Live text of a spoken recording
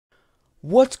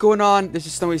What's going on? This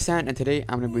is Snowy Sant, and today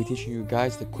I'm going to be teaching you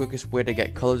guys the quickest way to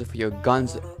get colors for your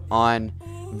guns on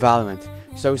Valorant.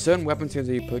 So certain weapon skins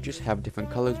that you purchase have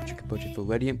different colors which you can purchase for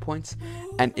Radiant points,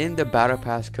 and in the Battle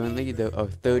Pass currently there are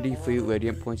 30 free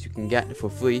Radiant points you can get for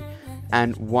free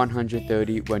and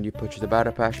 130 when you purchase the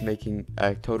Battle Pass, making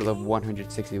a total of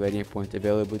 160 Radiant points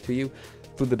available to you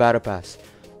through the Battle Pass.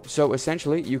 So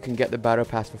essentially you can get the Battle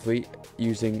Pass for free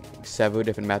using several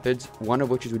different methods, one of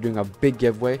which is we're doing a big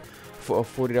giveaway for a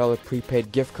 $40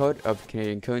 prepaid gift card of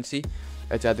Canadian currency.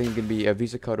 It's either going to be a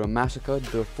Visa card or a MasterCard.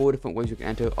 There are 4 different ways you can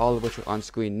enter, all of which are on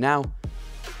screen now.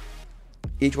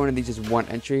 Each one of these is one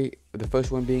entry. The first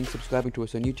one being subscribing to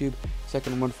us on YouTube,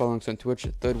 second one following us on Twitch,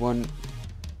 the third one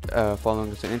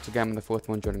following us on Instagram, and the fourth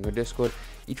one joining our Discord.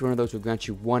 Each one of those will grant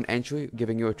you one entry,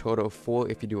 giving you a total of 4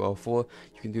 if you do all 4.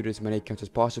 You can do this as many accounts as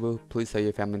possible. Please tell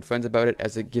your family and friends about it,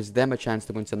 as it gives them a chance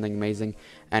to win something amazing,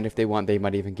 and if they want, they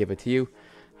might even give it to you.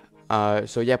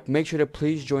 So yep, make sure to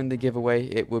please join the giveaway.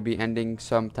 It will be ending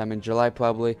sometime in July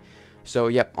probably. So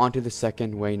yep, on to the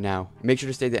second way now. Make sure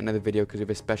to stay at the end of the video because we have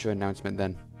a special announcement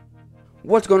then.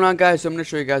 What's going on, guys? So I'm going to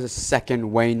show you guys a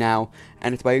second way now,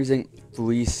 and it's by using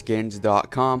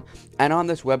freeskins.com. And on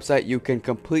this website you can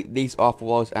complete these offer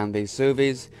walls and these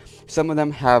surveys. Some of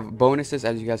them have bonuses,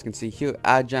 as you guys can see here.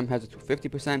 AdGem has a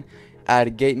 50%,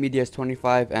 AdGate Media is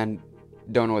 25%, and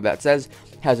don't know what that says,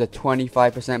 has a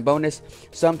 25% bonus.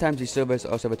 Sometimes these servers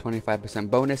also have a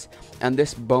 25% bonus, and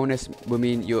this bonus will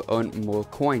mean you'll earn more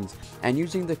coins. And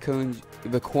using the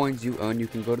coins you earn, you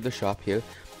can go to the shop here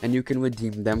and you can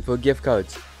redeem them for gift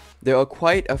cards. There are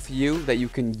quite a few that you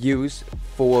can use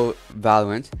for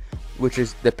Valorant, which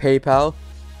is the PayPal,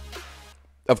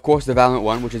 of course the Valorant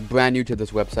one, which is brand new to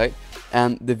this website,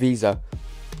 and the Visa.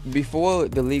 Before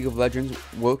the League of Legends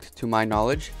worked, to my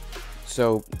knowledge,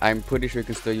 so I'm pretty sure you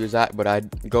can still use that, but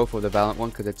I'd go for the Valorant one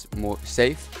because it's more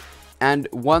safe. And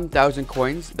 1,000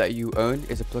 coins that you earn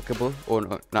is applicable, or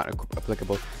not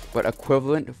applicable, but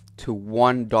equivalent to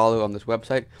 $1 on this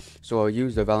website. So I'll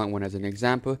use the Valorant one as an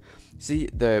example. See,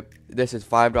 this is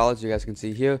 $5, you guys can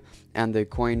see here, and the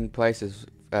coin price is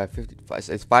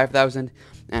 5,000,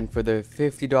 and for the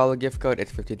 $50 gift card,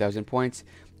 it's 50,000 points.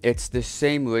 It's the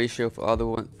same ratio for all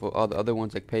the other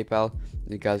ones like PayPal,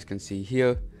 you guys can see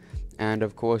here. And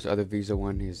of course, other Visa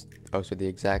one is also the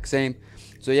exact same.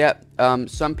 So yeah,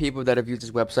 some people that have used this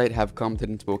website have commented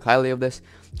and spoke highly of this.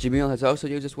 Jamil has also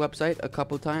used this website a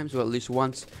couple times, or at least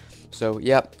once. So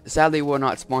yeah, sadly we're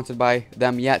not sponsored by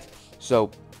them yet.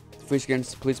 So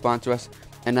Freeskins, please sponsor us.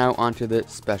 And now on to the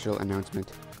special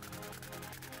announcement.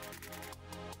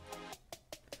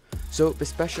 So the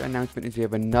special announcement is we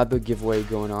have another giveaway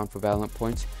going on for Valorant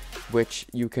points, which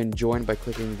you can join by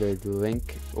clicking the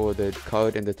link or the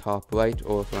code in the top right,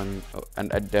 or on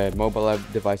a mobile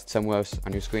device somewhere else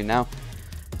on your screen now.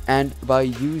 And by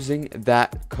using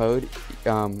that code,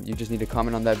 you just need to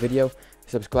comment on that video,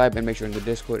 subscribe, and make sure in the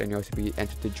Discord, and you'll also be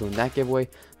entered to join that giveaway.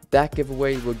 That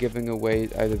giveaway, we're giving away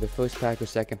either the first pack or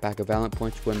second pack of Valorant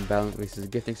points when Valorant releases a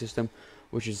gifting system,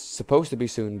 which is supposed to be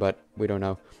soon, but we don't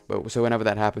know. But so whenever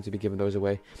that happens, we'll be giving those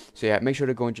away. So yeah, make sure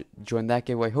to go and join that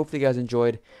giveaway. Hopefully you guys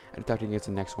enjoyed, and talk to you guys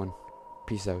in the next one.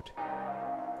 Peace out.